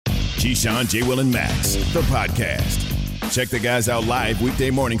Keyshawn, J. Will, and Max, the podcast. Check the guys out live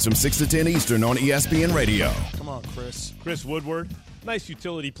weekday mornings from 6 to 10 Eastern on ESPN Radio. Come on, Chris. Chris Woodward, nice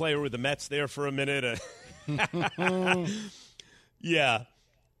utility player with the Mets there for a minute. Yeah.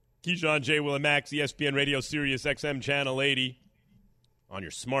 Keyshawn, J. Will, and Max, ESPN Radio, Sirius XM, Channel 80. On your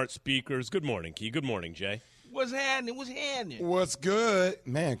smart speakers. Good morning, Key. Good morning, Jay. What's happening? What's happening? What's good?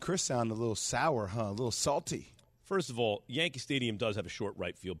 Man, Chris sounded a little sour, huh? A little salty. First of all, Yankee Stadium does have a short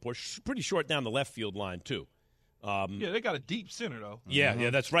right field push. Pretty short down the left field line, too. Yeah, they got a deep center, though.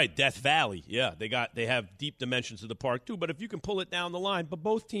 Yeah, that's right. Death Valley. Yeah, they have deep dimensions to the park, too. But if you can pull it down the line, but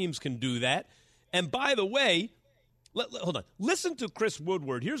both teams can do that. And by the way, hold on. Listen to Chris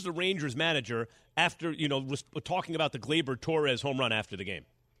Woodward. Here's the Rangers manager after, was talking about the Gleyber-Torres home run after the game.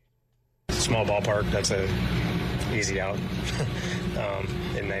 Small ballpark, that's a easy out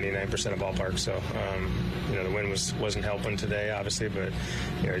in 99% of ballparks. So, the wind wasn't helping today, obviously, but,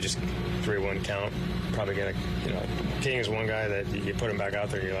 just 3-1 count. Probably going to, King is one guy that you put him back out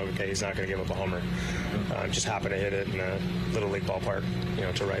there, you're like, okay, he's not going to give up a homer. Just happened to hit it in a Little League ballpark,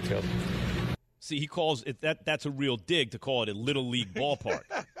 to right field. See, he calls it that's a real dig to call it a Little League ballpark.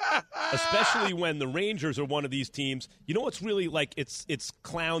 Especially when the Rangers are one of these teams. You know what's really like it's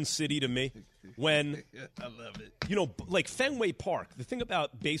Clown City to me? When I love it. Like Fenway Park. The thing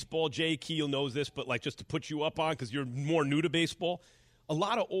about baseball, Jay Keel knows this, but like just to put you up on because you're more new to baseball, a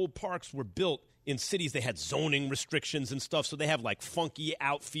lot of old parks were built in cities. They had zoning restrictions and stuff, so they have like funky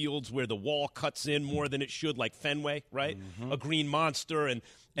outfields where the wall cuts in more than it should, like Fenway, right? Mm-hmm. A green monster and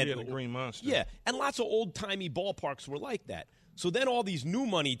the green monster. Yeah, and lots of old-timey ballparks were like that. So then all these new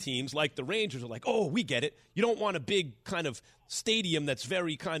money teams like the Rangers are like, oh, we get it. You don't want a big kind of stadium that's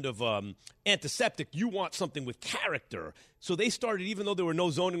very kind of antiseptic. You want something with character. So they started, even though there were no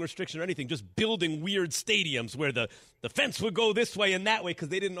zoning restriction or anything, just building weird stadiums where the fence would go this way and that way because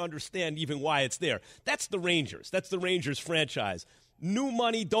they didn't understand even why it's there. That's the Rangers. That's the Rangers franchise. New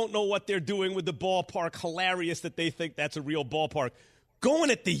money, don't know what they're doing with the ballpark. Hilarious that they think that's a real ballpark.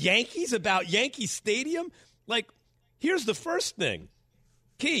 Going at the Yankees about Yankee Stadium? Like, here's the first thing.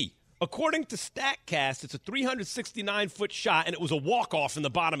 Key, according to StatCast, it's a 369-foot shot, and it was a walk-off in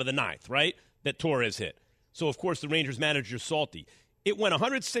the bottom of the ninth, right, that Torres hit. So, of course, the Rangers manager's salty. It went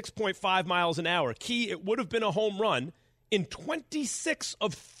 106.5 miles an hour. Key, it would have been a home run in 26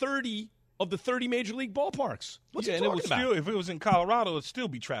 of 30 of the 30 major league ballparks. What's he talking about? Still, if it was in Colorado, it'd still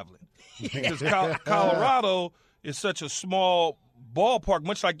be traveling. Because Colorado is such a small ballpark,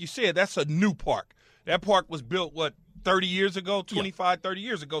 much like you said, that's a new park. That park was built, 30 years ago, 25, 30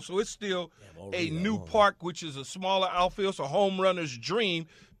 years ago. So it's still a new park, which is a smaller outfield, so home runner's dream.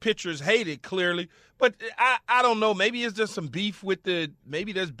 Pitchers hate it, clearly. But I don't know. Maybe it's just some beef with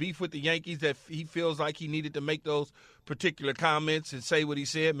maybe there's beef with the Yankees that he feels like he needed to make those particular comments and say what he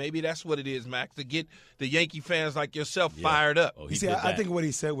said. Maybe that's what it is, Max, to get the Yankee fans like yourself fired up. Oh, I think what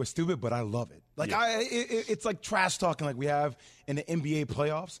he said was stupid, but I love it. Like it's like trash talking like we have in the NBA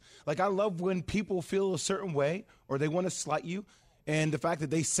playoffs. Like I love when people feel a certain way or they want to slight you, and the fact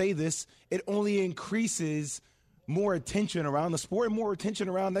that they say this, it only increases more attention around the sport and more attention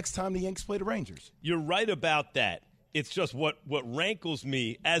around next time the Yankees play the Rangers. You're right about that. It's just what rankles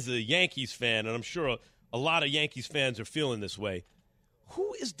me as a Yankees fan, and I'm sure a lot of Yankees fans are feeling this way.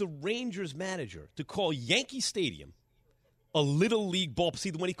 Who is the Rangers manager to call Yankee Stadium a Little League ball?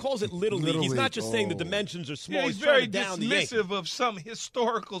 See, when he calls it Little League, he's not just saying the dimensions are small. Yeah, he's very dismissive of some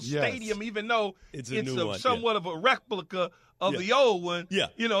historical stadium, even though it's somewhat of a replica of the old one. Yeah.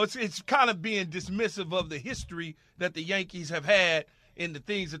 It's kind of being dismissive of the history that the Yankees have had in the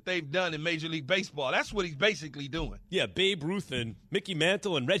things that they've done in Major League Baseball. That's what he's basically doing. Yeah, Babe Ruth and Mickey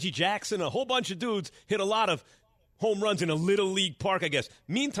Mantle and Reggie Jackson, a whole bunch of dudes hit a lot of home runs in a Little League park, I guess.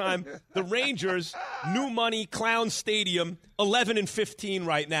 Meantime, the Rangers, new money, Clown Stadium, 11-15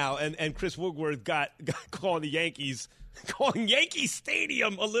 right now, and Chris Woodward got calling the Yankees, calling Yankee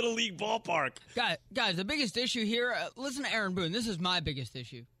Stadium a Little League ballpark. Guys, the biggest issue here, listen to Aaron Boone. This is my biggest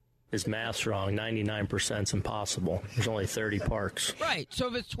issue. His math's wrong. 99% is impossible. There's only 30 parks. Right. So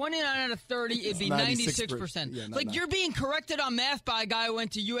if it's 29 out of 30, it'd be 96%. Yeah, you're being corrected on math by a guy who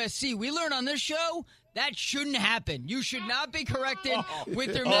went to USC. We learned on this show that shouldn't happen. You should not be corrected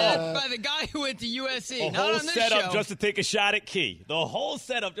with your math by the guy who went to USC. The whole setup just to take a shot at Key. The whole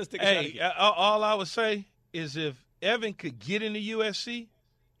setup just to take a shot at Key. All I would say is if Evan could get into USC,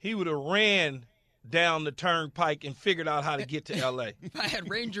 he would have ran down the turnpike and figured out how to get to L.A. If I had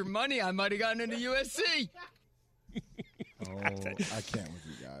Ranger money, I might have gotten into USC. I can't with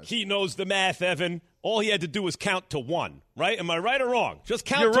you guys. He knows the math, Evan. All he had to do was count to one, right? Am I right or wrong? Just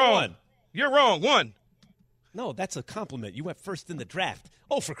count to one. You're wrong. One. No, that's a compliment. You went first in the draft.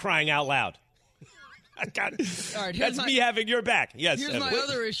 Oh, for crying out loud. All right, that's me having your back. Yes. Here's my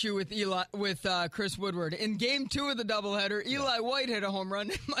other issue with Chris Woodward. In Game 2 of the doubleheader, Eli White hit a home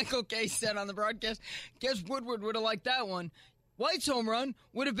run. Michael Kay said on the broadcast, guess Woodward would have liked that one. White's home run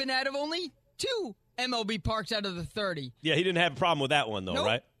would have been out of only 2 MLB parks out of the 30. Yeah, he didn't have a problem with that one, though, nope.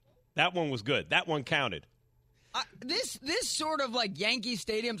 Right? That one was good. That one counted. This sort of like Yankee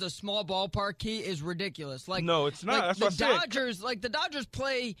Stadium's a small ballpark key is ridiculous. Like no, it's not. Like that's the what I Dodgers, said. like the Dodgers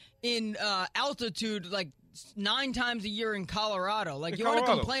play in altitude like 9 times a year in Colorado. Like you want to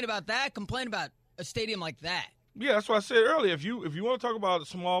complain about that? Complain about a stadium like that. Yeah, that's what I said earlier. If you want to talk about a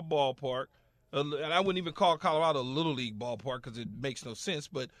small ballpark, and I wouldn't even call Colorado a little league ballpark because it makes no sense.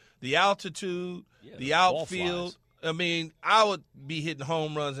 But the altitude, the outfield. I mean, I would be hitting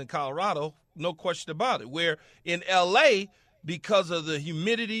home runs in Colorado. No question about it. Where in L.A., because of the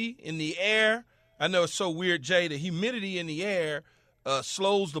humidity in the air, I know it's so weird, Jay, the humidity in the air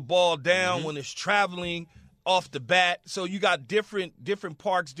slows the ball down when it's traveling off the bat. So you got different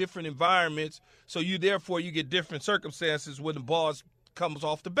parks, different environments. So you get different circumstances when the ball comes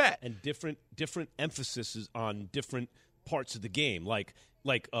off the bat. And different emphases on different parts of the game. Like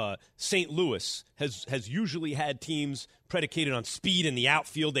St. Louis has usually had teams predicated on speed in the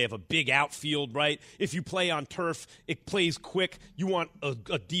outfield. They have a big outfield, right? If you play on turf, it plays quick. You want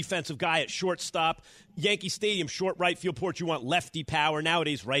a defensive guy at shortstop. Yankee Stadium, short right field porch, you want lefty power.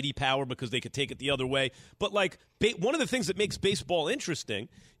 Nowadays, righty power because they could take it the other way. But like one of the things that makes baseball interesting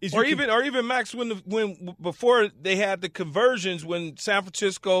is even Max when before they had the conversions when San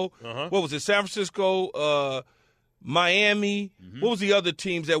Francisco, what was it? San Francisco, Miami. What was the other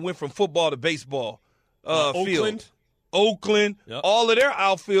teams that went from football to baseball? Oakland. Yep. All of their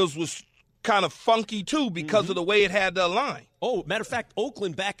outfields was kind of funky, too, because of the way it had the line. Oh, matter of fact,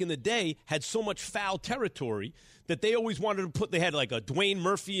 Oakland back in the day had so much foul territory that they always wanted to they had like a Dwayne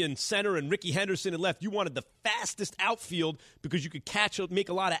Murphy in center and Ricky Henderson in left. You wanted the fastest outfield because you could make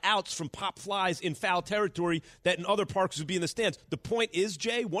a lot of outs from pop flies in foul territory that in other parks would be in the stands. The point is,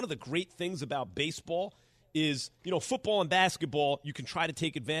 Jay, one of the great things about baseball is, football and basketball, you can try to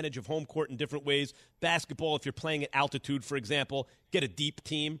take advantage of home court in different ways. Basketball, if you're playing at altitude, for example, get a deep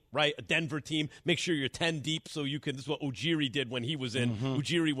team, right? A Denver team. Make sure you're 10 deep so you can – this is what Ujiri did when he was in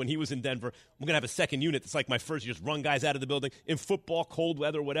Ujiri when he was in Denver. I'm going to have a second unit. It's like my first. You just run guys out of the building. In football, cold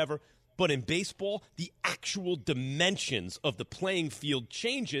weather, whatever. But in baseball, the actual dimensions of the playing field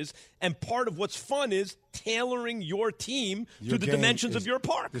changes, and part of what's fun is tailoring your team to the dimensions of your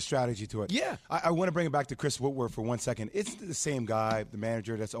park. The strategy to it. Yeah. I want to bring it back to Chris Woodward for 1 second. It's the same guy, the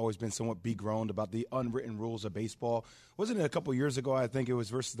manager, that's always been somewhat begroaned about the unwritten rules of baseball. Wasn't it a couple years ago, I think it was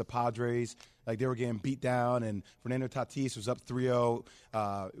versus the Padres, like they were getting beat down, and Fernando Tatis was up 3-0.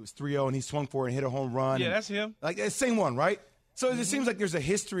 It was 3-0, and he swung for it and hit a home run. Yeah, that's him. Like, the same one, right? So it seems like there's a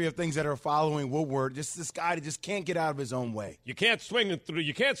history of things that are following Woodward. Just this guy that just can't get out of his own way. You can't swing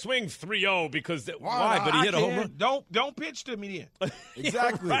 3-0 because why? But he hit a home run. Don't pitch to me then.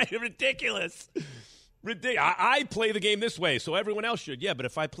 Exactly. Yeah, right. Ridiculous. I play the game this way, so everyone else should. Yeah, but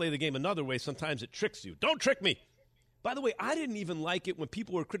if I play the game another way, sometimes it tricks you. Don't trick me. By the way, I didn't even like it when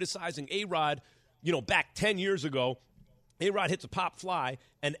people were criticizing A-Rod, back 10 years ago. A-Rod hits a pop fly,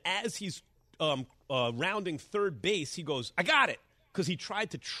 and as he's rounding third base, he goes, I got it. Because he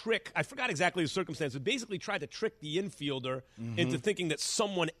tried to trick, I forgot exactly the circumstance, but basically tried to trick the infielder into thinking that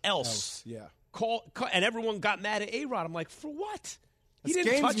someone else called, and everyone got mad at A-Rod. I'm like, for what? He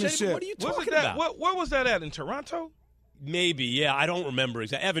didn't touch anything. What are you talking about? What was that at, in Toronto? Maybe, yeah. I don't remember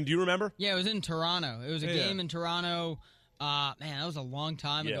exactly. Evan, do you remember? Yeah, it was in Toronto. It was a game in Toronto. Man, that was a long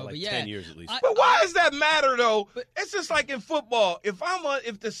time ago. Like but 10 years at least. But why does that matter, though? It's just like in football.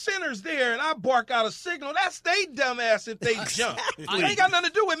 If the center's there and I bark out a signal, that's they dumbass if they jump. It ain't got nothing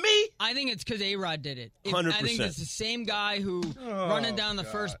to do with me. I think it's because A-Rod did it. 100%. I think it's the same guy who, running down the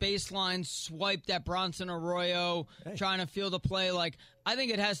first baseline, swiped at Bronson Arroyo, trying to field a play. Like, I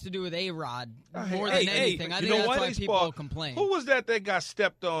think it has to do with A-Rod more than anything. I think that's why people complain. Who was that got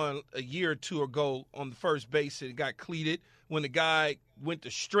stepped on a year or two ago on the first base and got cleated when the guy went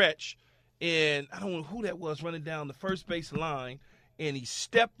to stretch? And I don't know who that was running down the first base line, and he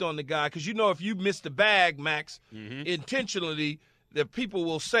stepped on the guy. Because, if you missed the bag, Max, intentionally, the people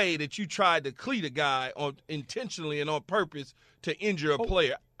will say that you tried to cleat a guy intentionally and on purpose to injure a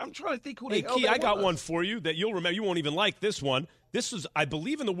player. I'm trying to think who the hell Key, that I got was. one for you that you'll remember. You won't even like this one. This was, I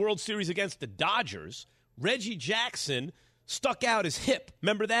believe, in the World Series against the Dodgers. Reggie Jackson stuck out his hip.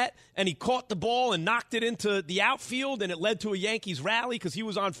 Remember that? And he caught the ball and knocked it into the outfield, and it led to a Yankees rally because he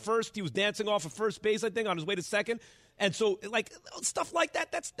was on first. He was dancing off of first base, I think, on his way to second. And so, like, stuff like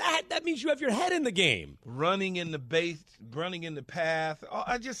that means you have your head in the game. Running in the base, running in the path.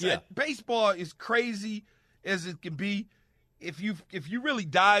 Baseball is crazy as it can be. If you really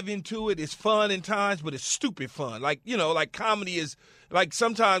dive into it, it's fun in times, but it's stupid fun. Like comedy is, like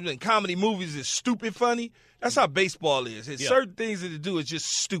sometimes in comedy movies is stupid funny. That's how baseball is. It's certain things that it do is just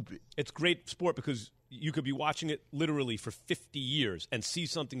stupid. It's great sport because you could be watching it literally for 50 years and see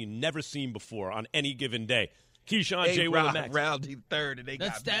something you've never seen before on any given day. Keyshawn, J. Will, and Max. Rounding third, and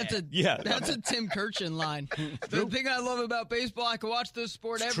that's a Tim Kirchin line. The thing I love about baseball, I can watch this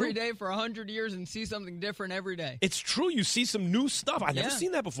sport every day for 100 years and see something different every day. It's true. You see some new stuff. I've never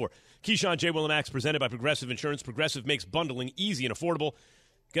seen that before. Keyshawn, J. Will, and Max, presented by Progressive Insurance. Progressive makes bundling easy and affordable.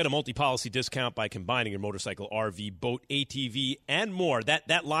 Get a multi-policy discount by combining your motorcycle, RV, boat, ATV, and more.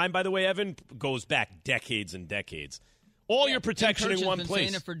 That line, by the way, Evan, goes back decades and decades. All your protection in one been place.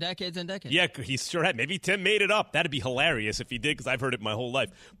 Saying it for decades and decades. Yeah, he sure had. Maybe Tim made it up. That'd be hilarious if he did, because I've heard it my whole life.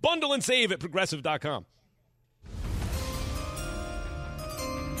 Bundle and save at Progressive.com.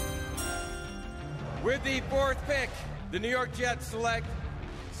 With the 4th pick, the New York Jets select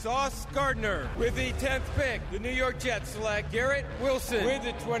Sauce Gardner. With the 10th pick, the New York Jets select Garrett Wilson. With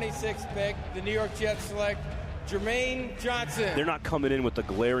the 26th pick, the New York Jets select Jermaine Johnson. They're not coming in with the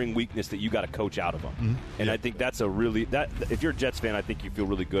glaring weakness that you got to coach out of them. Mm-hmm. And I think that's if you're a Jets fan, I think you feel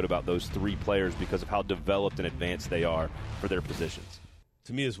really good about those 3 players because of how developed and advanced they are for their positions.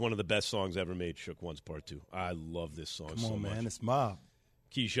 To me, it's one of the best songs ever made, Shook One's Part 2. I love this song so much. Come on, man. It's Mob.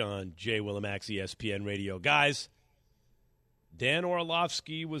 Keyshawn, J. Will and Max, ESPN Radio. Guys, Dan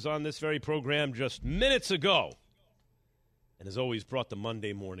Orlovsky was on this very program just minutes ago and has always brought the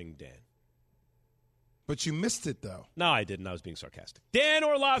Monday morning Dan. But you missed it, though. No, I didn't. I was being sarcastic. Dan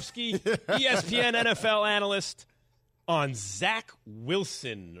Orlovsky, ESPN NFL analyst, on Zach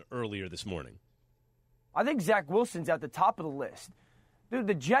Wilson earlier this morning. I think Zach Wilson's at the top of the list. Dude,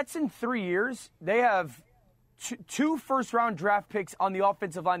 the Jets in 3 years, they have 2 first-round draft picks on the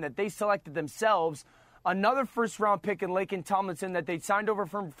offensive line that they selected themselves, another first-round pick in Laken Tomlinson that they signed over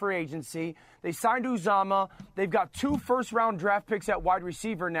from free agency. They signed Uzama. They've got 2 first-round draft picks at wide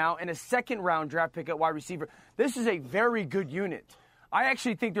receiver now and a second-round draft pick at wide receiver. This is a very good unit. I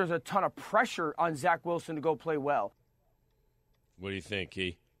actually think there's a ton of pressure on Zach Wilson to go play well. What do you think,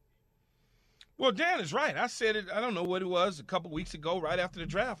 Key? Well, Dan is right. I said it, I don't know what it was, a couple weeks ago, right after the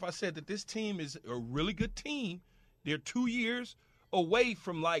draft. I said that this team is a really good team. They're 2 years away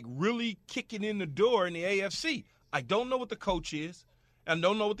from, like, really kicking in the door in the AFC. I don't know what the coach is. I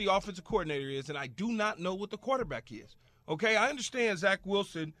don't know what the offensive coordinator is, and I do not know what the quarterback is. Okay, I understand Zach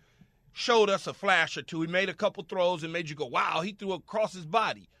Wilson showed us a flash or two. He made a couple throws and made you go, wow, he threw across his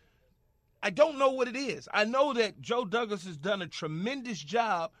body. I don't know what it is. I know that Joe Douglas has done a tremendous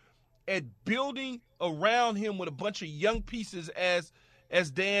job at building around him with a bunch of young pieces, as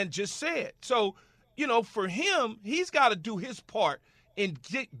Dan just said. So, you know, for him, he's got to do his part and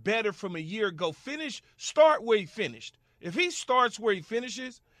get better from a year ago. Start where he finished. If he starts where he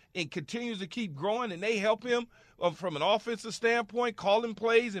finishes and continues to keep growing and they help him from an offensive standpoint, calling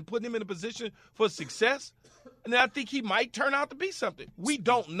plays and putting him in a position for success, and I think he might turn out to be something. We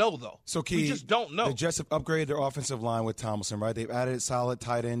don't know, though. So, Key, we just don't know. The Jets have upgraded their offensive line with Tomlinson, right? They've added solid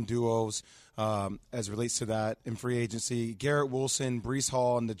tight end duos as it relates to that in free agency. Garrett Wilson, Breece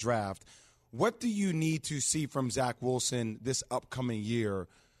Hall in the draft. What do you need to see from Zach Wilson this upcoming year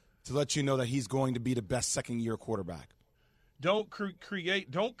to let you know that he's going to be the best second-year quarterback? Don't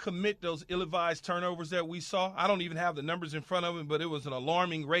commit those ill-advised turnovers that we saw. I don't even have the numbers in front of him, but it was an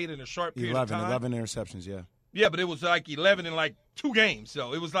alarming rate in a short period of time. 11 interceptions, yeah. Yeah, but it was like 11 in like 2 games,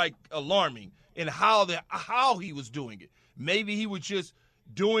 so it was like alarming in how he was doing it. Maybe he was just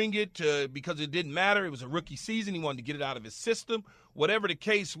doing it because it didn't matter. It was a rookie season. He wanted to get it out of his system. Whatever the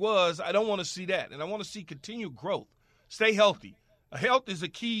case was, I don't want to see that, and I want to see continued growth. Stay healthy. Health is a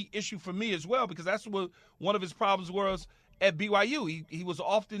key issue for me as well because that's what one of his problems was at BYU. He was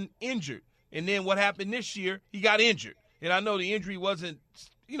often injured, and then what happened this year, he got injured. And I know the injury wasn't,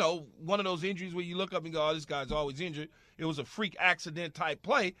 one of those injuries where you look up and go, oh, this guy's always injured. It was a freak accident type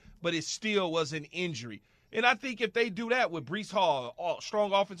play, but it still was an injury. And I think if they do that with Breece Hall, a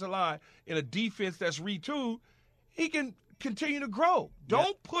strong offensive line, and a defense that's retooled, he can continue to grow.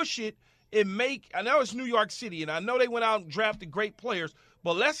 Don't push it and I know it's New York City, and I know they went out and drafted great players,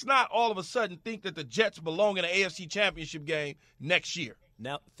 but let's not all of a sudden think that the Jets belong in an AFC championship game next year.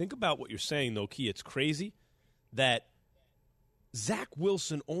 Now, think about what you're saying, though, Key. It's crazy that Zach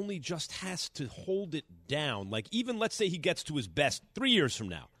Wilson only just has to hold it down. Like, even let's say he gets to his best 3 years from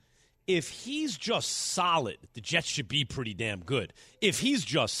now, if he's just solid, the Jets should be pretty damn good. If he's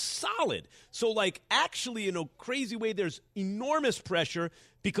just solid. So, like, actually, in a crazy way, there's enormous pressure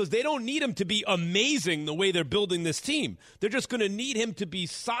because they don't need him to be amazing the way they're building this team. They're just going to need him to be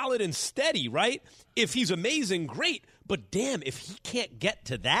solid and steady, right? If he's amazing, great. But, damn, if he can't get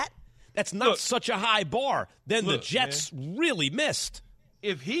to that, that's not such a high bar. Then the Jets really missed.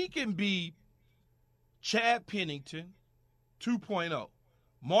 If he can be Chad Pennington 2.0,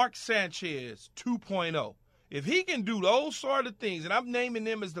 Mark Sanchez 2.0, if he can do those sort of things, and I'm naming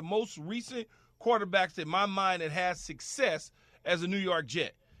them as the most recent quarterbacks in my mind that has success as a New York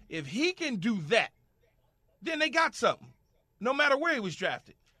Jet, if he can do that, then they got something, no matter where he was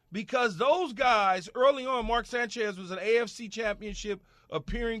drafted. Because those guys, early on, Mark Sanchez was an AFC championship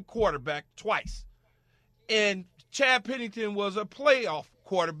appearing quarterback twice. And Chad Pennington was a playoff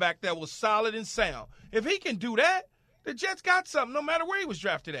quarterback that was solid and sound. If he can do that, the Jets got something, no matter where he was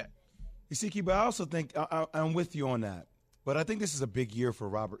drafted at. You see, Keith, but I also think I'm with you on that. But I think this is a big year for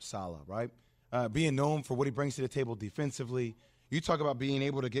Robert Saleh, right? Being known for what he brings to the table defensively. You talk about being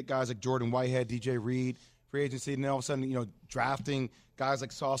able to get guys like Jordan Whitehead, DJ Reed, free agency, and then all of a sudden, drafting guys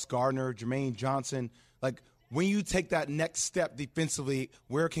like Sauce Gardner, Jermaine Johnson. Like, when you take that next step defensively,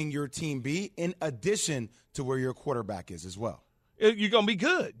 where can your team be in addition to where your quarterback is as well? You're going to be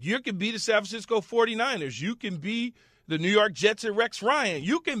good. You can be the San Francisco 49ers. You can be the New York Jets and Rex Ryan.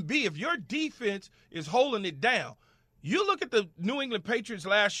 You can be, if your defense is holding it down. You look at the New England Patriots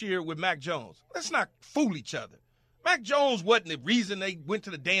last year with Mac Jones. Let's not fool each other. Mac Jones wasn't the reason they went to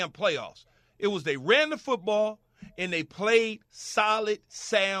the damn playoffs. It was they ran the football, and they played solid,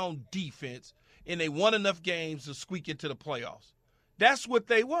 sound defense, and they won enough games to squeak into the playoffs. That's what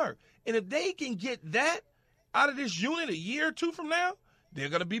they were. And if they can get that out of this unit a year or two from now, they're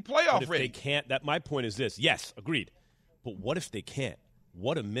going to be playoff ready. If they can't, my point is this. Yes, agreed. But what if they can't?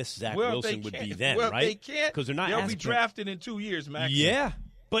 What a miss Zach Wilson would be then, right? Well, they can't. Because they're not. They'll be drafted in 2 years, Max. Yeah.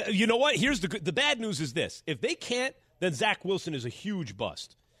 But you know what? Here's the bad news is this. If they can't, then Zach Wilson is a huge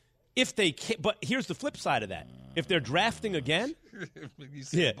bust. If they can't, but here's the flip side of that. If they're drafting again, you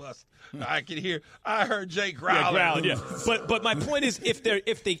said bust. I can hear. I heard Jay growling. Yeah. But my point is,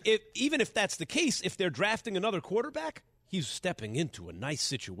 even if that's the case, if they're drafting another quarterback, he's stepping into a nice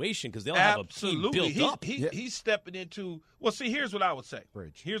situation because they'll have a team built up. He's stepping into. Well, see, here's what I would say.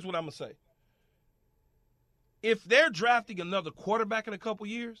 Here's what I'm gonna say. If they're drafting another quarterback in a couple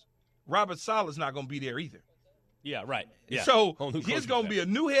years, Robert Saleh's not going to be there either. Yeah, right. Yeah. So he's going to be a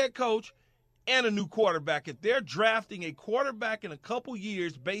new head coach and a new quarterback. If they're drafting a quarterback in a couple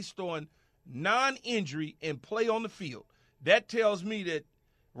years based on non-injury and play on the field, that tells me that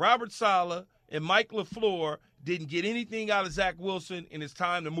Robert Saleh and Mike LaFleur didn't get anything out of Zach Wilson, and it's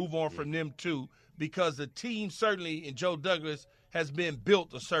time to move on from them too, because the team certainly, and Joe Douglas, has been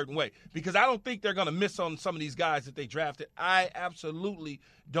built a certain way. Because I don't think they're going to miss on some of these guys that they drafted. I absolutely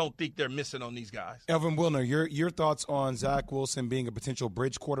don't think they're missing on these guys. Elvin Wilner, your thoughts on Zach Wilson being a potential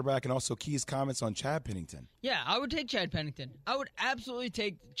bridge quarterback, and also Key's comments on Chad Pennington. Yeah, I would take Chad Pennington. I would absolutely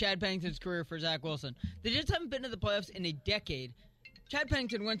take Chad Pennington's career for Zach Wilson. The Jets haven't been to the playoffs in a decade. Chad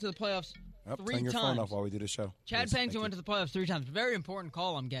Pennington went to the playoffs 3 times. Turn your phone off while we do the show. Chad Pennington went to the playoffs 3 times. Very important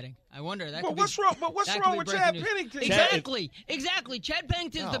call I'm getting. I wonder. What's wrong with Chad Pennington? Exactly. Chad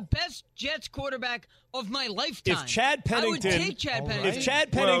Pennington's the best Jets quarterback of my lifetime. If Chad Pennington, I would take Chad Pennington. If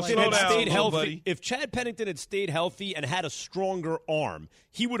Chad Pennington had stayed healthy, if Chad Pennington had stayed healthy and had a stronger arm,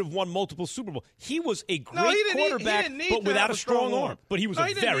 he would have won multiple Super Bowls. He was a great quarterback, but without a strong arm. But he was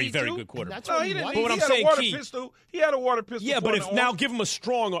a very, very good quarterback. No, he didn't. But what I'm saying, he had a water pistol. Yeah, but if now give him a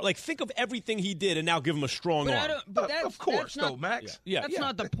strong arm, like think of everything he did, and now give him a strong arm. Of course, though, Max. That's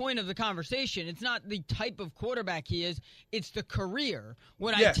not the point of the conversation. It's not the type of quarterback he is. It's the career.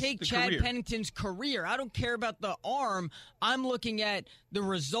 When I take Chad Pennington's career, I don't care about the arm. I'm looking at the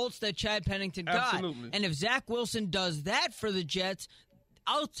results that Chad Pennington got. Absolutely. And if Zach Wilson does that for the Jets,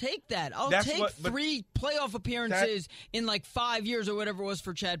 I'll take that. I'll take 3 playoff appearances in like 5 years or whatever it was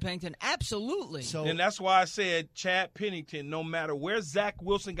for Chad Pennington. Absolutely. And that's why I said Chad Pennington, no matter where Zach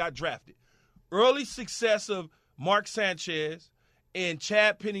Wilson got drafted, early success of Mark Sanchez and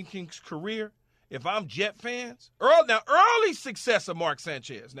Chad Pennington's career, if I'm Jet fans, early success of Mark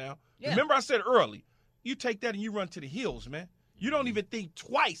Sanchez now. Yeah. Remember I said early. You take that and you run to the hills, man. You don't even think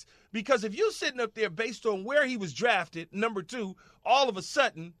twice. Because if you're sitting up there based on where he was drafted, number 2, all of a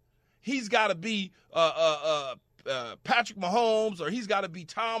sudden he's got to be Patrick Mahomes or he's got to be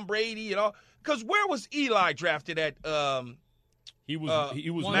Tom Brady and all. Because where was Eli drafted at? He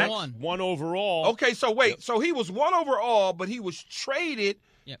was 1 overall. Okay, so wait. So he was 1 overall, but he was traded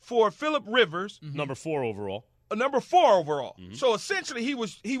for Phillip Rivers. Number 4 overall. number 4 overall. Mm-hmm. So essentially, he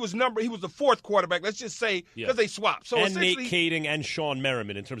was the 4th quarterback. Let's just say because they swapped. So and Nate Kading and Sean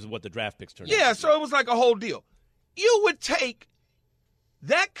Merriman in terms of what the draft picks turned out. Yeah, so it was like a whole deal. You would take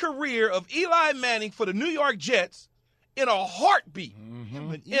that career of Eli Manning for the New York Jets in a heartbeat.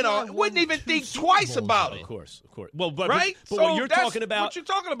 Mm-hmm. Wouldn't even think twice about it. Of course. Well, but right? But so what you're talking about, what you're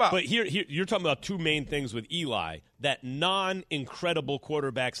talking about. But here you're talking about 2 main things with Eli that non-incredible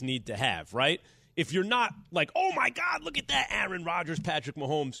quarterbacks need to have, right? If you're not like, oh my God, look at that, Aaron Rodgers, Patrick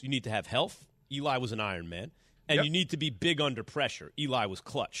Mahomes, you need to have health. Eli was an Iron Man. And you need to be big under pressure. Eli was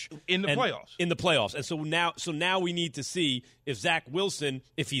clutch. In the playoffs. And so now we need to see if Zach Wilson,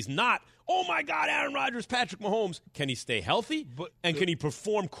 if he's not, oh my God, Aaron Rodgers, Patrick Mahomes, can he stay healthy? And can he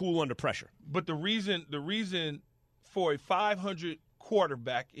perform cool under pressure? But the reason for a 500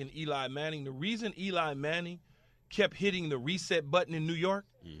 quarterback in Eli Manning, the reason Eli Manning kept hitting the reset button in New York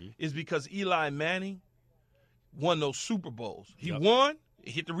is because Eli Manning won those Super Bowls. He won,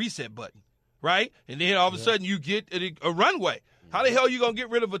 hit the reset button. Right? And then all of a sudden you get a runway. How the hell are you going to get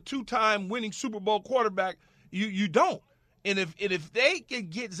rid of a 2-time winning Super Bowl quarterback? You don't. And if they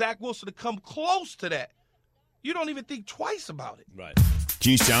can get Zach Wilson to come close to that, you don't even think twice about it. Right.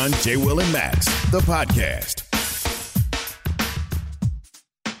 Keyshawn, J. Will, and Max, the podcast.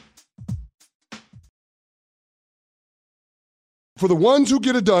 For the ones who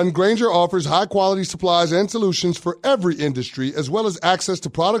get it done, Grainger offers high-quality supplies and solutions for every industry, as well as access to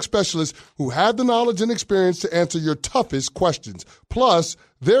product specialists who have the knowledge and experience to answer your toughest questions. Plus,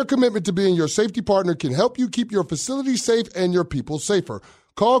 their commitment to being your safety partner can help you keep your facility safe and your people safer.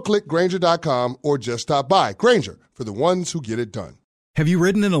 Call, click Grainger.com, or just stop by. Grainger, for the ones who get it done. Have you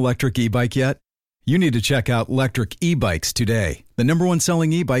ridden an electric e-bike yet? You need to check out Lectric e-bikes today, the #1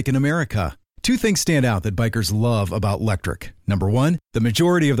 selling e-bike in America. 2 things stand out that bikers love about Lectric. Number 1, the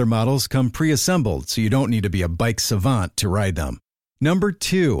majority of their models come pre-assembled, so you don't need to be a bike savant to ride them. Number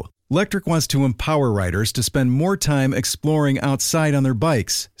 2, Lectric wants to empower riders to spend more time exploring outside on their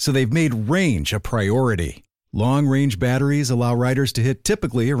bikes, so they've made range a priority. Long-range batteries allow riders to hit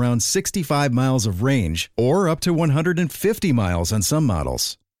typically around 65 miles of range, or up to 150 miles on some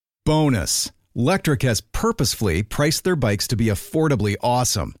models. Bonus, Lectric has purposefully priced their bikes to be affordably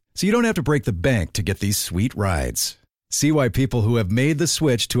awesome, so you don't have to break the bank to get these sweet rides. See why people who have made the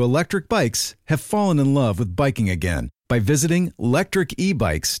switch to electric bikes have fallen in love with biking again by visiting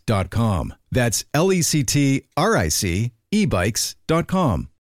lectricebikes.com. That's LECTRIC ebikes.com.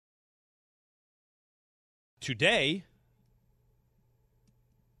 Today,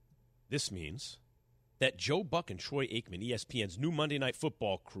 this means that Joe Buck and Troy Aikman, ESPN's new Monday Night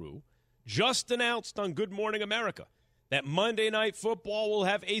Football crew, just announced on Good Morning America that Monday Night Football will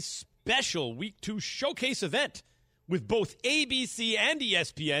have a special Week 2 showcase event with both ABC and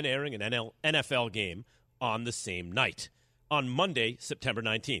ESPN airing an NFL game on the same night. On Monday, September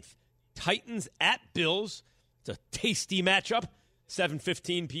 19th. Titans at Bills. It's a tasty matchup.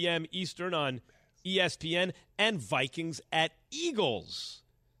 7:15 p.m. Eastern on ESPN. And Vikings at Eagles.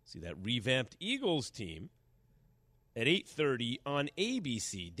 See that revamped Eagles team at 8:30 on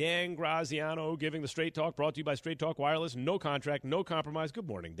ABC. Dan Graziano giving the Straight Talk, brought to you by Straight Talk Wireless. No contract, no compromise. Good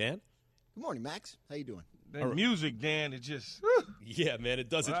morning, Dan. Good morning, Max. How you doing? That music, Dan, it just... Yeah, man, it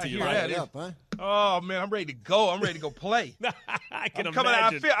does it to you. Light it up, huh? Oh, man, I'm ready to go. I'm ready to go play. I can I'm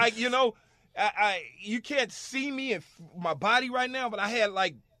imagine. coming out, you can't see me and my body right now, but I had,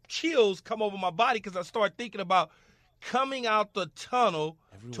 chills come over my body because I started thinking about coming out the tunnel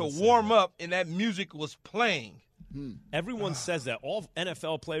to warm up, and that music was playing. Everyone says that. All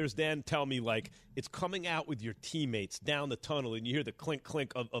NFL players, Dan, tell me, it's coming out with your teammates down the tunnel, and you hear the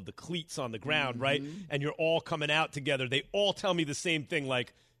clink of the cleats on the ground, right? And you're all coming out together. They all tell me the same thing,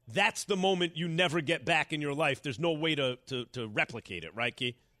 that's the moment you never get back in your life. There's no way to replicate it, right,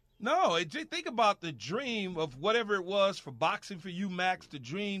 Key? No, think about the dream of whatever it was for boxing for you, Max, the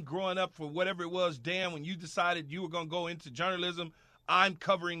dream growing up for whatever it was, Dan, when you decided you were going to go into journalism. I'm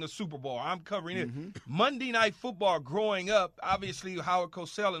covering the Super Bowl. I'm covering it. Monday Night Football growing up, obviously Howard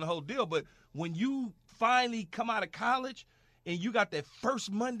Cosell and the whole deal, but when you finally come out of college and you got that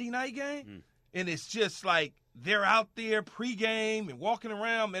first Monday night game, and it's just they're out there pregame and walking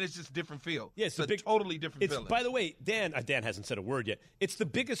around, man, it's just a different feel. Yeah, it's a totally different feeling. By the way, Dan hasn't said a word yet. It's the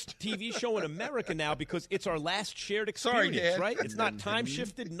biggest TV show in America now because it's our last shared experience, right? It's not time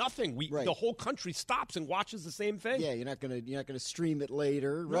shifted, nothing. The whole country stops and watches the same thing. Yeah, you're not gonna stream it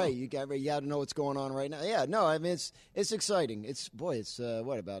later, no. Right? You got to know what's going on right now. Yeah, no, I mean it's exciting. It's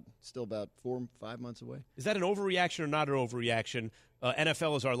still about 4 or 5 months away. Is that an overreaction or not an overreaction?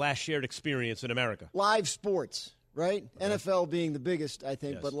 NFL is our last shared experience in America. Live sports. right? Okay. NFL being the biggest, I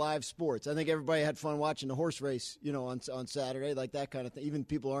think, but live sports. I think everybody had fun watching the horse race, on Saturday, like that kind of thing. Even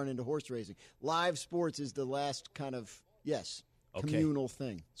people aren't into horse racing. Live sports is the last kind of, communal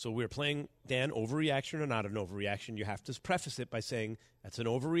thing. So we're playing, Dan, overreaction or not an overreaction. You have to preface it by saying that's an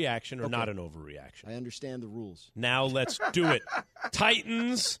overreaction or not an overreaction. I understand the rules. Now let's do it.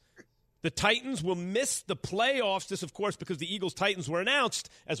 Titans. The Titans will miss the playoffs. This, of course, because the Eagles-Titans were announced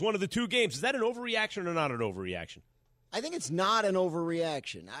as one of the two games. Is that an overreaction or not an overreaction? I think it's not an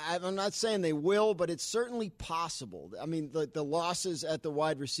overreaction. I'm not saying they will, but it's certainly possible. I mean, the losses at the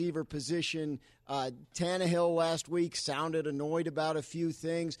wide receiver position, Tannehill last week sounded annoyed about a few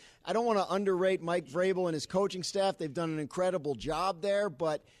things. I don't want to underrate Mike Vrabel and his coaching staff. They've done an incredible job there,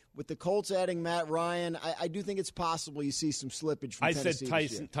 but with the Colts adding Matt Ryan, I do think it's possible you see some slippage from Tennessee. I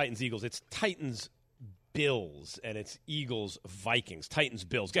said Titans-Eagles. It's Titans-Bills, and it's Eagles-Vikings.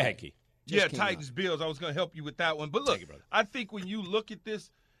 Titans-Bills. Go ahead, Key. Titans-Bills. I was going to help you with that one. But look, I think when you look at this,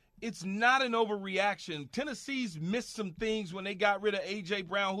 it's not an overreaction. Tennessee's missed some things when they got rid of A.J.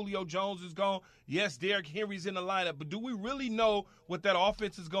 Brown. Julio Jones is gone. Yes, Derrick Henry's in the lineup. But do we really know what that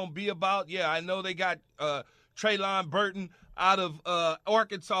offense is going to be about? Yeah, I know they got Traylon Burton out of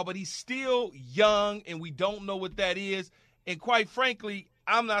Arkansas, but he's still young, and we don't know what that is. And quite frankly,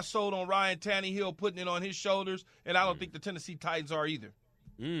 I'm not sold on Ryan Tannehill putting it on his shoulders, and I don't think the Tennessee Titans are either.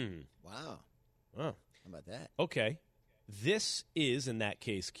 Wow. How about that? Okay. This is, in that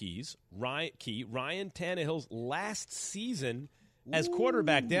case, Ryan Tannehill's last season as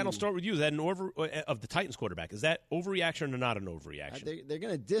quarterback. Dan, I'll start with you. Is that of the Titans quarterback? Is that overreaction or not an overreaction? They're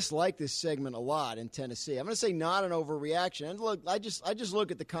going to dislike this segment a lot in Tennessee. I'm going to say not an overreaction. And look, I just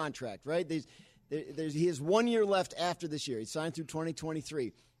look at the contract, right? He has 1 year left after this year. He signed through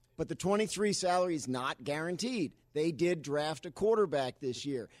 2023. But the 23 salary is not guaranteed. They did draft a quarterback this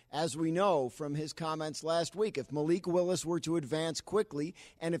year. As we know from his comments last week, if Malik Willis were to advance quickly,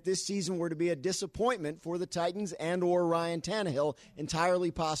 and if this season were to be a disappointment for the Titans and or Ryan Tannehill, entirely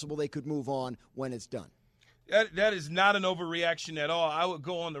possible they could move on when it's done. That is not an overreaction at all. I would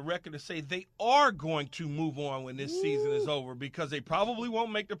go on the record to say they are going to move on when this season is over because they probably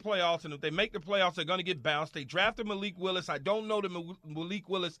won't make the playoffs, and if they make the playoffs, they're going to get bounced. They drafted Malik Willis. I don't know that Malik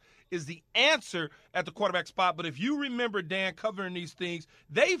Willis is the answer at the quarterback spot, but if you remember, Dan, covering these things,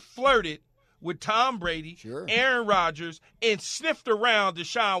 they flirted with Tom Brady, Aaron Rodgers, and sniffed around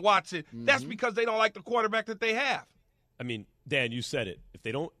Deshaun Watson. That's because they don't like the quarterback that they have. I mean, Dan, you said it.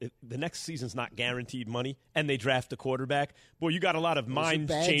 If the next season's not guaranteed money and they draft a quarterback, boy, you got a lot of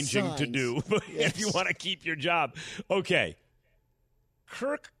mind-changing to do if you want to keep your job. Okay.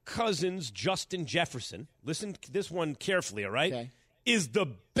 Kirk Cousins, Justin Jefferson, listen to this one carefully, all right, is the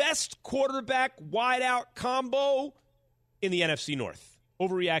best quarterback wideout combo in the NFC North.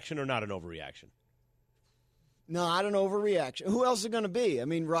 Overreaction or not an overreaction? Not an overreaction. Who else is it going to be? I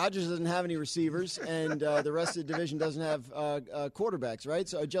mean, Rodgers doesn't have any receivers, and the rest of the division doesn't have quarterbacks, right?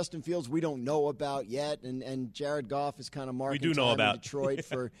 So Justin Fields, we don't know about yet, and Jared Goff is kind of marking time in Detroit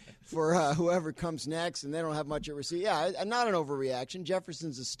for whoever comes next, and they don't have much at receiver. Yeah, not an overreaction.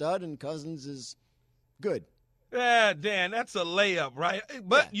 Jefferson's a stud, and Cousins is good. Yeah, Dan, that's a layup, right?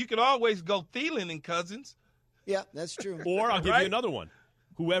 But you can always go Thielen and Cousins. Yeah, that's true. Or I'll give you another one.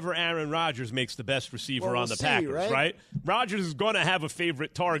 Whoever Aaron Rodgers makes the best receiver on the Packers, right? Rodgers is going to have a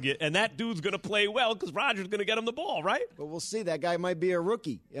favorite target, and that dude's going to play well because Rodgers is going to get him the ball, right? But we'll see. That guy might be a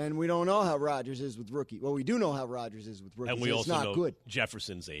rookie, and we don't know how Rodgers is with rookie. Well, we do know how Rodgers is with rookies. And we also know good.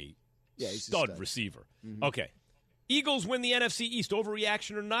 Jefferson's a stud receiver. Okay. Eagles win the NFC East.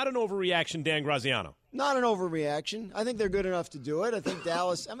 Overreaction or not an overreaction, Dan Graziano? Not an overreaction. I think they're good enough to do it. I think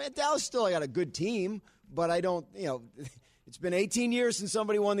Dallas still got a good team, but I don't, it's been 18 years since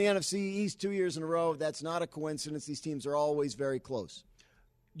somebody won the NFC East 2 years in a row. That's not a coincidence. These teams are always very close.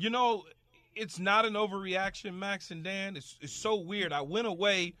 It's not an overreaction, Max and Dan. It's so weird. I went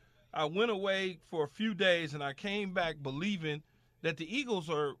away for a few days, and I came back believing that the Eagles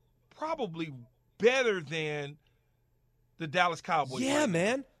are probably better than the Dallas Cowboys. Yeah,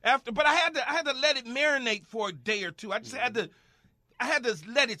 man. But I had to let it marinate for a day or two. I had to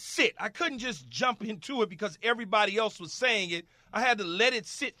let it sit. I couldn't just jump into it because everybody else was saying it. I had to let it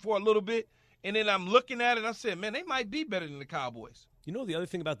sit for a little bit, and then I'm looking at it, and I said, man, they might be better than the Cowboys. You know the other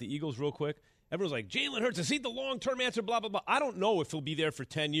thing about the Eagles real quick? Everyone's like, Jalen Hurts, is he the long-term answer, blah, blah, blah. I don't know if he'll be there for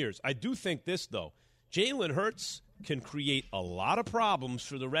 10 years. I do think this, though. Jalen Hurts can create a lot of problems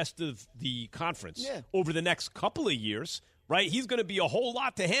for the rest of the conference over the next couple of years, right? He's going to be a whole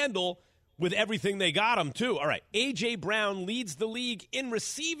lot to handle with everything they got him, too. All right, A.J. Brown leads the league in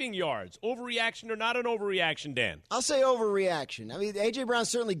receiving yards. Overreaction or not an overreaction, Dan? I'll say overreaction. I mean, A.J. Brown's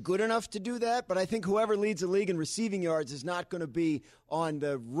certainly good enough to do that, but I think whoever leads the league in receiving yards is not going to be on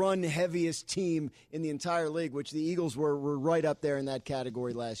the run-heaviest team in the entire league, which the Eagles were right up there in that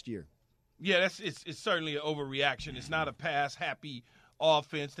category last year. Yeah, it's certainly an overreaction. It's not a pass-happy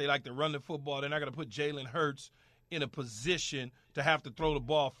offense. They like to run the football. They're not going to put Jalen Hurts in a position to have to throw the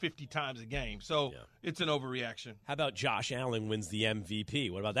ball 50 times a game. So it's an overreaction. How about Josh Allen wins the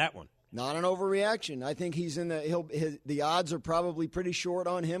MVP? What about that one? Not an overreaction. I think he's in the odds are probably pretty short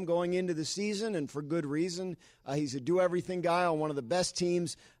on him going into the season, and for good reason. He's a do-everything guy on one of the best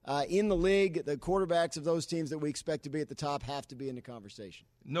teams in the league. The quarterbacks of those teams that we expect to be at the top have to be in the conversation.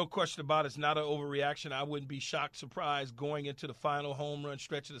 No question about it. It's not an overreaction. I wouldn't be shocked, surprised going into the final home run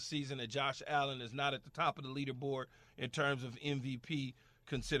stretch of the season that Josh Allen is not at the top of the leaderboard in terms of MVP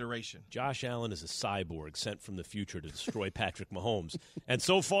consideration. Josh Allen is a cyborg sent from the future to destroy Patrick Mahomes. And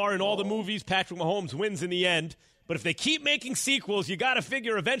so far in all the movies, Patrick Mahomes wins in the end. But if they keep making sequels, you got to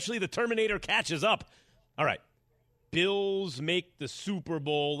figure eventually the Terminator catches up. All right. Bills make the Super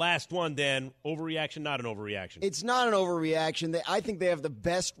Bowl. Last one, Dan. Overreaction, not an overreaction. It's not an overreaction. I think they have the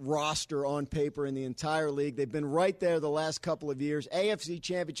best roster on paper in the entire league. They've been right there the last couple of years. AFC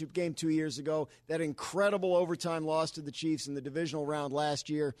Championship game 2 years ago. That incredible overtime loss to the Chiefs in the divisional round last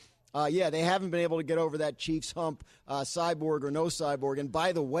year. They haven't been able to get over that Chiefs hump, cyborg or no cyborg. And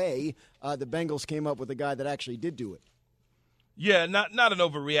by the way, the Bengals came up with a guy that actually did do it. Yeah, not an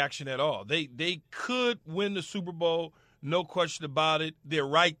overreaction at all. They could win the Super Bowl, no question about it. They're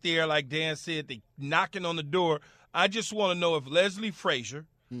right there, like Dan said. They're knocking on the door. I just want to know if Leslie Frazier,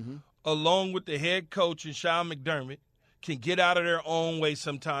 along with the head coach and Sean McDermott, can get out of their own way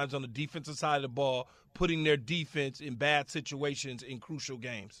sometimes on the defensive side of the ball, putting their defense in bad situations in crucial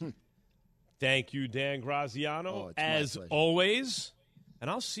games. Thank you, Dan Graziano, as always. And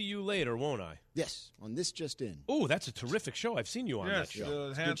I'll see you later, won't I? Yes, on This Just In. Oh, that's a terrific show. I've seen you on that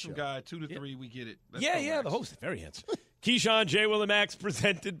show. Handsome guy, 2 to 3, we get it. The host, very handsome. Keyshawn, J. Will, and Max,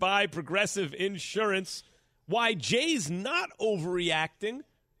 presented by Progressive Insurance. Why Jay's not overreacting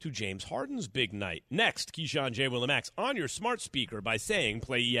to James Harden's big night. Next, Keyshawn, J. Will, and Max on your smart speaker by saying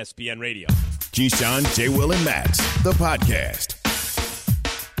play ESPN Radio. Keyshawn, J. Will, and Max, the podcast.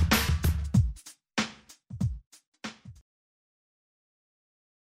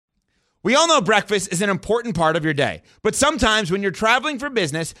 We all know breakfast is an important part of your day, but sometimes when you're traveling for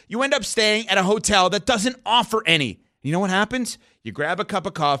business, you end up staying at a hotel that doesn't offer any. You know what happens? You grab a cup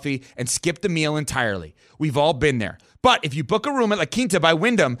of coffee and skip the meal entirely. We've all been there. But if you book a room at La Quinta by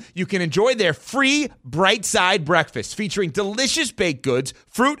Wyndham, you can enjoy their free Bright Side breakfast featuring delicious baked goods,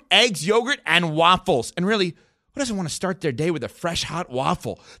 fruit, eggs, yogurt, and waffles. And really, who doesn't want to start their day with a fresh, hot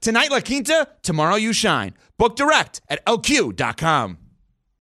waffle? Tonight, La Quinta, tomorrow you shine. Book direct at lq.com.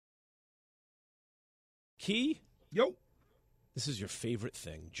 Key? Yo. This is your favorite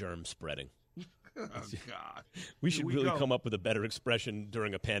thing, germ spreading. Oh, God. We should really come up with a better expression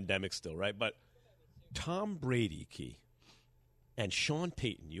during a pandemic still, right? But Tom Brady, Key, and Sean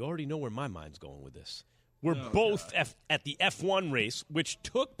Payton, you already know where my mind's going with this. We're both at the F1 race, which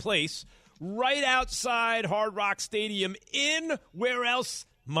took place right outside Hard Rock Stadium in, where else?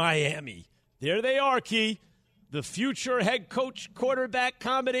 Miami. There they are, Key. The future head coach quarterback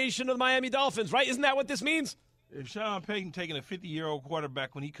combination of the Miami Dolphins, right? Isn't that what this means? If Sean Payton taking a 50-year-old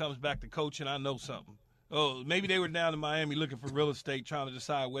quarterback when he comes back to coaching, I know something. Oh, maybe they were down in Miami looking for real estate, trying to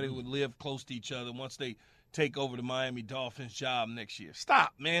decide where they would live close to each other once they take over the Miami Dolphins job next year.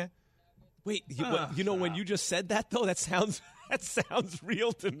 Stop, man. Wait, when you just said that, though, that sounds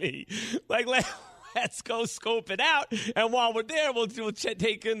real to me. Like, let's go scope it out, and while we're there, we'll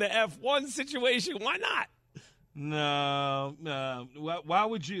take in the F1 situation. Why not? No. Why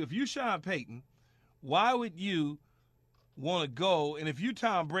would you? If you Sean Payton, why would you want to go? And if you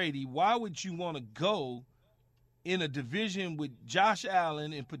Tom Brady, why would you want to go in a division with Josh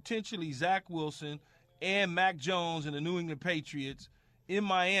Allen and potentially Zach Wilson and Mac Jones and the New England Patriots in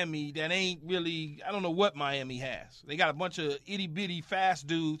Miami that ain't really, I don't know what Miami has. They got a bunch of itty-bitty fast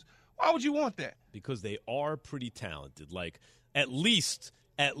dudes. Why would you want that? Because they are pretty talented. Like, at least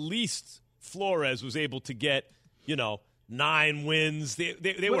Flores was able to get, 9 wins. They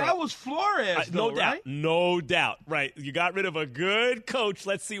were. That was Flores, though, right? No doubt. Right. You got rid of a good coach.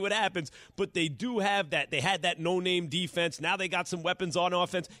 Let's see what happens. But they do have that. They had that no-name defense. Now they got some weapons on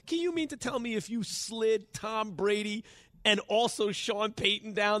offense. Can you mean to tell me if you slid Tom Brady and also Sean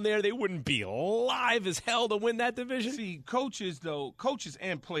Payton down there, they wouldn't be alive as hell to win that division? See, coaches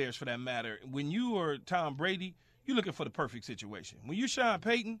and players for that matter, when you are Tom Brady, you're looking for the perfect situation. When you're Sean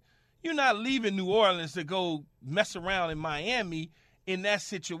Payton, You're not leaving New Orleans to go mess around in Miami in that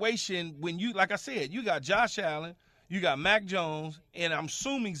situation when you, like I said, you got Josh Allen, you got Mac Jones, and I'm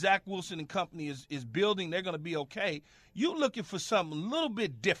assuming Zach Wilson and company is building. They're going to be okay. You're looking for something a little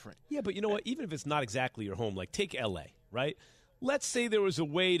bit different. Yeah, but you know what? Even if it's not exactly your home, like take L.A., right? Let's say there was a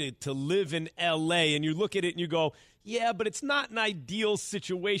way to live in L.A., and you look at it and you go, yeah, but it's not an ideal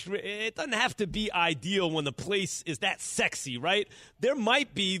situation. It doesn't have to be ideal when the place is that sexy, right? There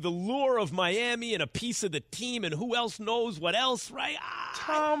might be the lure of Miami and a piece of the team, and who else knows what else, right?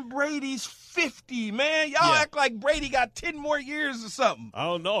 Tom Brady's 50, man. Y'all act like Brady got 10 more years or something. I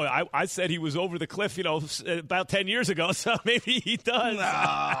don't know. I said he was over the cliff, about 10 years ago, so maybe he does.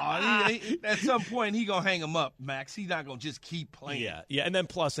 No, at some point he going to hang him up, Max. He's not going to just keep playing. Yeah, and then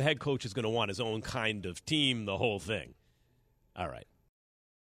plus the head coach is going to want his own kind of team, the whole thing. All right.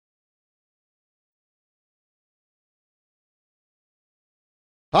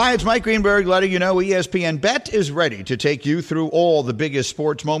 Hi, it's Mike Greenberg letting you know ESPN Bet is ready to take you through all the biggest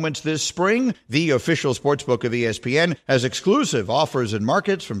sports moments this spring. The official sportsbook of ESPN has exclusive offers and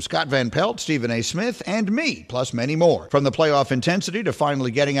markets from Scott Van Pelt, Stephen A. Smith, and me, plus many more. From the playoff intensity to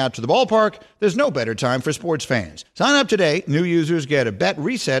finally getting out to the ballpark, there's no better time for sports fans. Sign up today. New users get a bet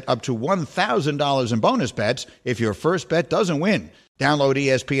reset up to $1,000 in bonus bets if your first bet doesn't win. Download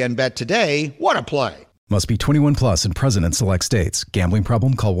ESPN Bet today. What a play. Must be 21 plus and present in select states. Gambling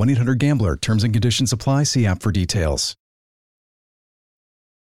problem? Call 1-800-GAMBLER. Terms and conditions apply. See app for details.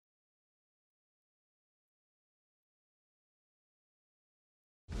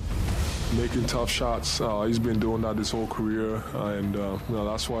 Making tough shots. He's been doing that his whole career, and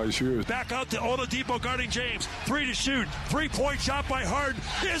that's why he's here. Back out to Oladipo guarding James. 3 to shoot. 3-point shot by Harden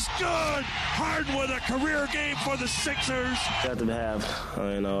is good. Harden with a career game for the Sixers. You have to have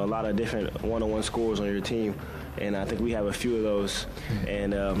a lot of different one-on-one scores on your team, and I think we have a few of those.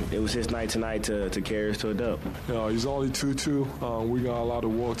 And it was his night tonight to carry us to a dub. He's only 2-2. We got a lot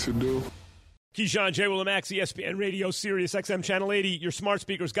of work to do. Keyshawn, J. Willimax, ESPN Radio, Sirius XM Channel 80, your smart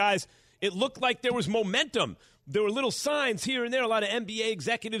speakers. Guys, it looked like there was momentum. There were little signs here and there, a lot of NBA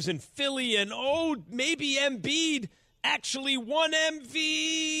executives in Philly, and maybe Embiid actually won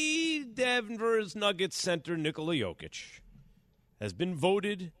MV. Denver's Nuggets center Nikola Jokic has been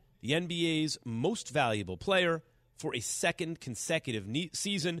voted the NBA's most valuable player for a second consecutive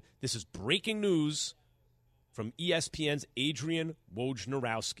season. This is breaking news from ESPN's Adrian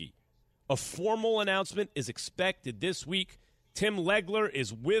Wojnarowski. A formal announcement is expected this week. Tim Legler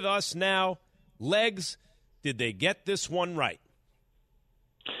is with us now. Legs, did they get this one right?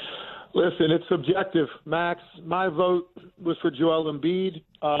 Listen, it's subjective, Max. My vote was for Joel Embiid.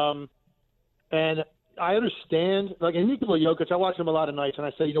 And I understand, like, in Nikola Jokic, I watch him a lot of nights, and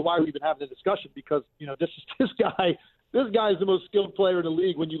I say, why are we even having the discussion? Because, this guy is the most skilled player in the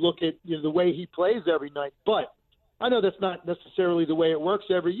league when you look at the way he plays every night. But I know that's not necessarily the way it works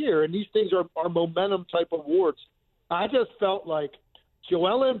every year, and these things are momentum type awards. I just felt like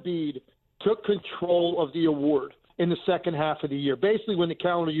Joel Embiid took control of the award in the second half of the year, basically when the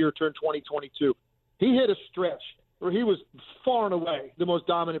calendar year turned 2022. He hit a stretch where he was far and away the most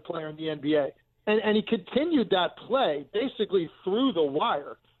dominant player in the NBA. And he continued that play basically through the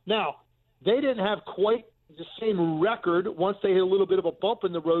wire. Now, they didn't have quite the same record once they hit a little bit of a bump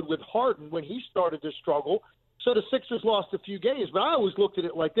in the road with Harden when he started to struggle. So the Sixers lost a few games. But I always looked at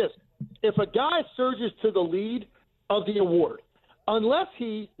it like this. If a guy surges to the lead of the award, unless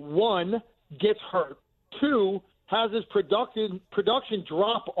he, 1, gets hurt, 2, has his production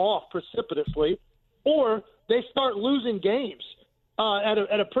drop off precipitously, or they start losing games at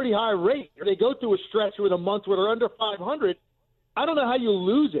a pretty high rate, or they go through a stretch with a month where they're under 500, I don't know how you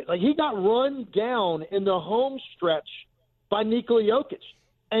lose it. Like, he got run down in the home stretch by Nikola Jokic.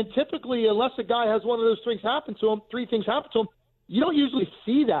 And typically, unless a guy has one of those three things happen to him, you don't usually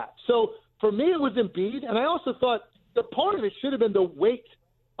see that. So for me, it was Embiid, and I also thought the part of it should have been the weight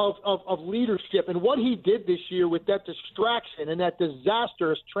of leadership and what he did this year with that distraction and that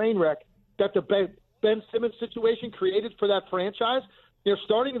disastrous train wreck that the Ben Simmons situation created for that franchise.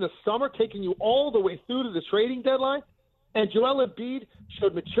 Starting in the summer, taking you all the way through to the trading deadline. And Joel Embiid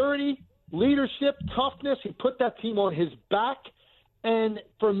showed maturity, leadership, toughness. He put that team on his back. And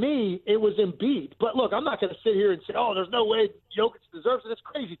for me, it was Embiid. But look, I'm not going to sit here and say, there's no way Jokic deserves it. It's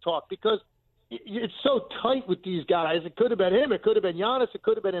crazy talk because it's so tight with these guys. It could have been him. It could have been Giannis. It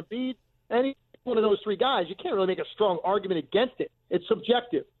could have been Embiid. Any one of those three guys, you can't really make a strong argument against it. It's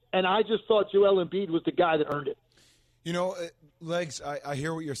subjective. And I just thought Joel Embiid was the guy that earned it. Legs, I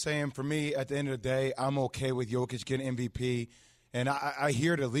hear what you're saying. For me, at the end of the day, I'm okay with Jokic getting MVP. And I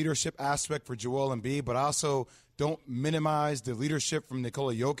hear the leadership aspect for Joel Embiid, but I also don't minimize the leadership from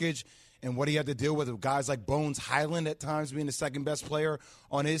Nikola Jokic and what he had to deal with guys like Bones Highland at times being the second best player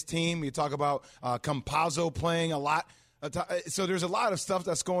on his team. You talk about Campazzo playing a lot. So there's a lot of stuff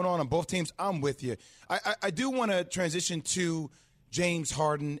that's going on both teams. I'm with you. I do want to transition to James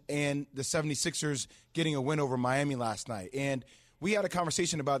Harden and the 76ers getting a win over Miami last night. And we had a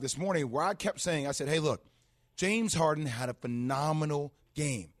conversation about this morning where I kept saying, I said, hey, look, James Harden had a phenomenal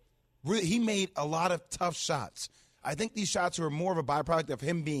game. Really, he made a lot of tough shots. I think these shots were more of a byproduct of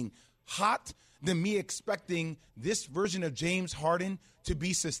him being hot than me expecting this version of James Harden to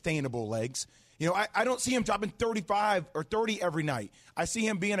be sustainable, Legs. You know, I don't see him dropping 35 or 30 every night. I see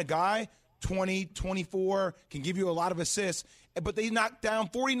him being a guy, 20, 24, can give you a lot of assists, but they knocked down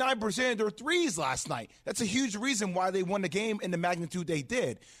 49% of their threes last night. That's a huge reason why they won the game in the magnitude they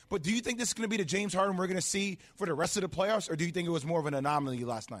did. But do you think this is going to be the James Harden we're going to see for the rest of the playoffs, or do you think it was more of an anomaly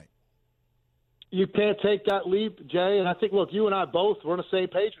last night? You can't take that leap, Jay. And I think, look, you and I both were on the same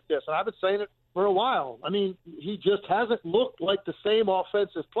page with this. And I've been saying it for a while. I mean, he just hasn't looked like the same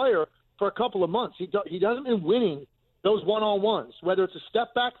offensive player for a couple of months. He doesn't been winning those one-on-ones, whether it's a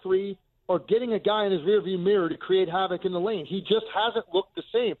step-back three or getting a guy in his rearview mirror to create havoc in the lane. He just hasn't looked the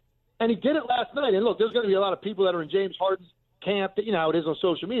same. And he did it last night. And, look, there's going to be a lot of people that are in James Harden's camp that, you know how it is on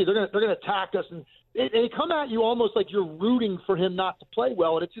social media. They're going to attack us. And they come at you almost like you're rooting for him not to play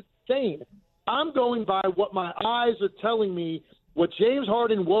well, and it's insane. I'm going by what my eyes are telling me, what James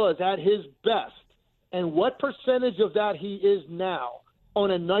Harden was at his best, and what percentage of that he is now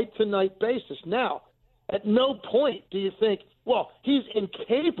on a night-to-night basis. Now, at no point do you think, well, he's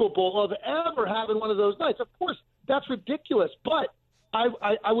incapable of ever having one of those nights. Of course, that's ridiculous. But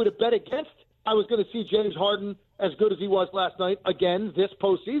I would have bet against I was going to see James Harden as good as he was last night again this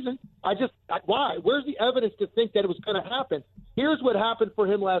postseason. Why? Where's the evidence to think that it was going to happen? Here's what happened for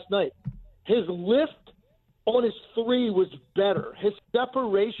him last night. His lift on his three was better. His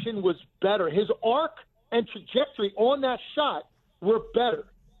separation was better. His arc and trajectory on that shot were better.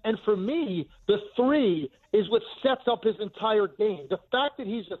 And for me, the three is what sets up his entire game. The fact that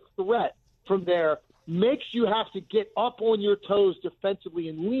he's a threat from there makes you have to get up on your toes defensively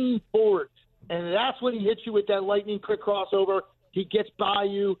and lean forward. And that's when he hits you with that lightning quick crossover. He gets by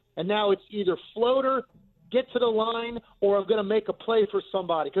you, and now it's either floater, get to the line, or I'm going to make a play for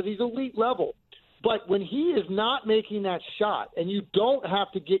somebody because he's elite level. But when he is not making that shot and you don't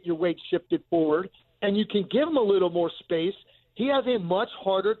have to get your weight shifted forward and you can give him a little more space, he has a much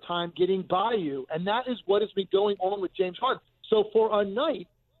harder time getting by you. And that is what has been going on with James Harden. So for a night,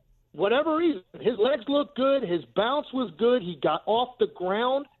 whatever reason, his legs looked good, his bounce was good, he got off the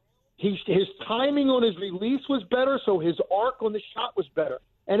ground, his timing on his release was better, so his arc on the shot was better.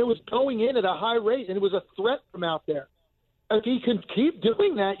 And it was going in at a high rate, and it was a threat from out there. If he can keep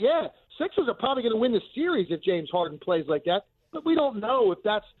doing that, yeah, Sixers are probably going to win the series if James Harden plays like that. But we don't know if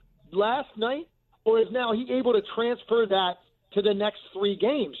that's last night or is now he able to transfer that to the next 3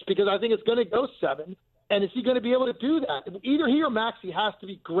 games, because I think it's going to go 7. And is he going to be able to do that? Either he or Maxey has to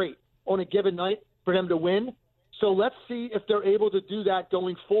be great on a given night for him to win. So let's see if they're able to do that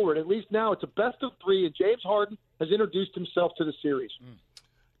going forward. At least now it's a best of 3, and James Harden has introduced himself to the series.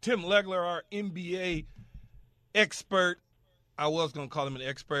 Tim Legler, our NBA expert. I was going to call him an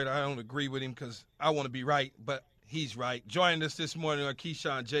expert. I don't agree with him because I want to be right, but he's right. Joining us this morning on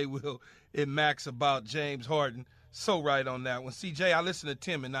Keyshawn, J. Will, and Max about James Harden. So right on that one. CJ, I listen to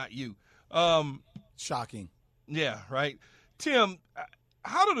Tim and not you. Shocking. Yeah, right. Tim,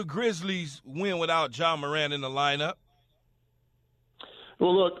 how do the Grizzlies win without Ja Morant in the lineup?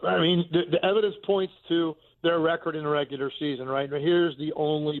 Well, look, I mean, the evidence points to their record in the regular season, right? But here's the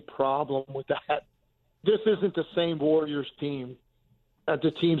only problem with that. This isn't the same Warriors team as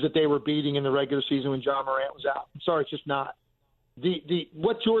the teams that they were beating in the regular season when Ja Morant was out. I'm sorry, it's just not.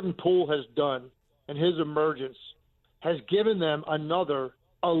 What Jordan Poole has done and his emergence has given them another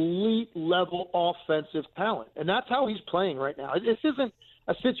elite-level offensive talent. And that's how he's playing right now. This isn't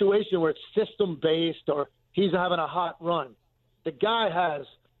a situation where it's system-based or he's having a hot run. The guy has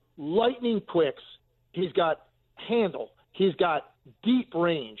lightning quicks. He's got handle. He's got deep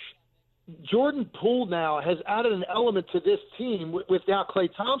range. Jordan Poole now has added an element to this team with now Klay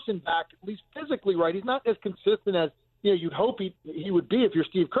Thompson back, at least physically right. He's not as consistent as you'd hope he would be if you're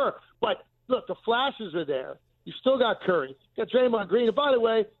Steve Kerr. But, look, the flashes are there. You've still got Curry. You've got Draymond Green. And, by the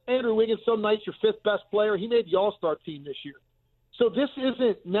way, Andrew Wiggins, some nights your 5th best player. He made the All-Star team this year. So this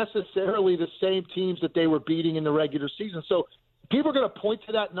isn't necessarily the same teams that they were beating in the regular season. So people are going to point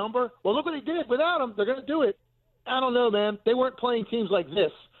to that number. Well, look what they did. Without him, they're going to do it. I don't know, man. They weren't playing teams like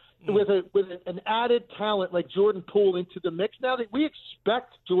this with an added talent like Jordan Poole into the mix. Now that we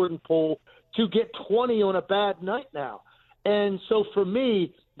expect Jordan Poole to get 20 on a bad night now. And so for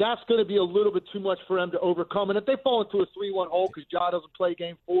me, that's going to be a little bit too much for them to overcome. And if they fall into a 3-1 hole because Ja doesn't play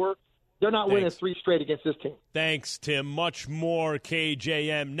game 4, they're not winning 3 straight against this team. Thanks, Tim. Much more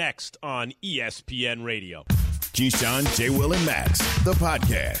KJM next on ESPN Radio. Keyshawn, J. Will, and Max, the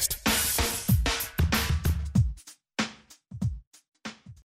podcast.